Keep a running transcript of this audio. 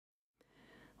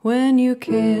When you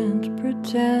can't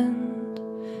pretend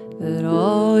that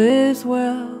all is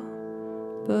well,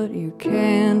 but you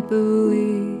can't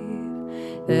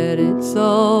believe that it's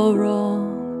all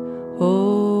wrong,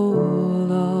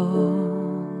 hold on,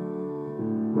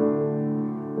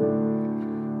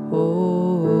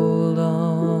 hold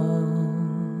on.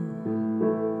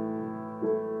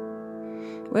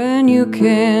 When you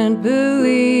can't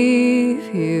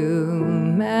believe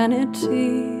humanity,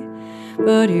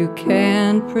 but you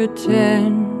can't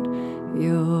pretend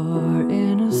you're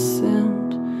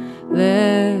innocent,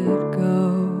 let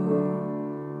go,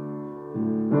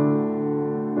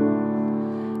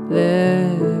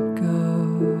 let go.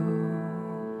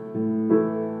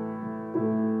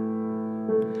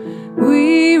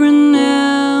 We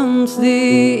renounce the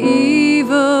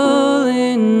evil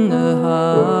in the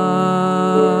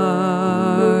heart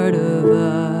of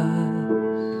us.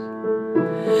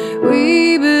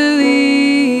 We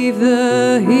believe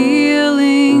the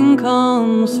healing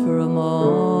comes from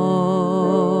all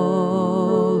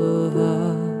of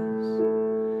us.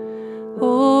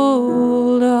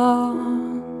 Hold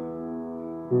on,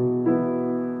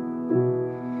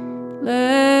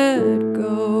 let go.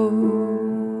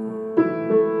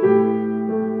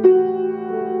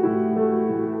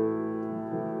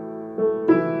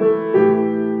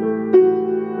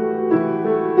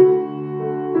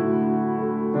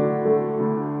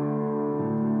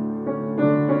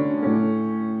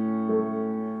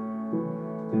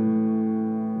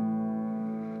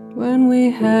 When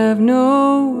we have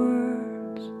no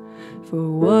words for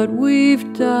what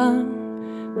we've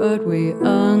done, but we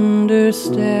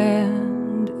understand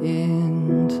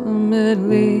intimately,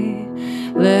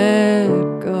 let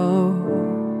go,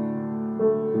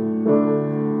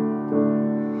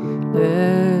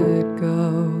 let go.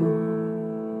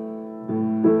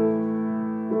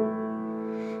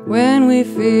 When we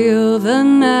feel the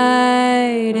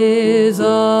night is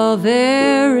all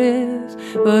there is,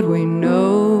 but we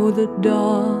know the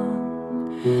dawn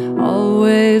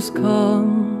always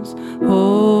comes,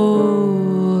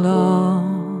 hold on,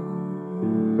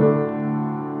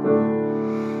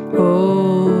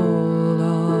 hold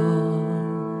on.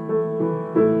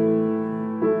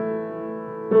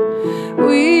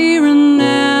 We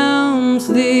renounce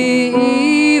the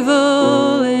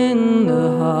evil in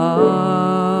the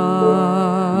heart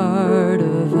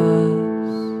of us.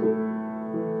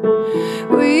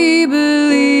 We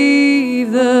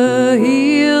believe the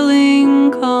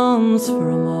healing comes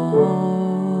from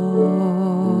all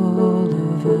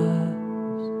of us.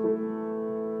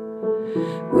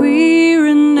 We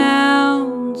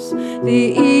renounce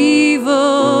the evil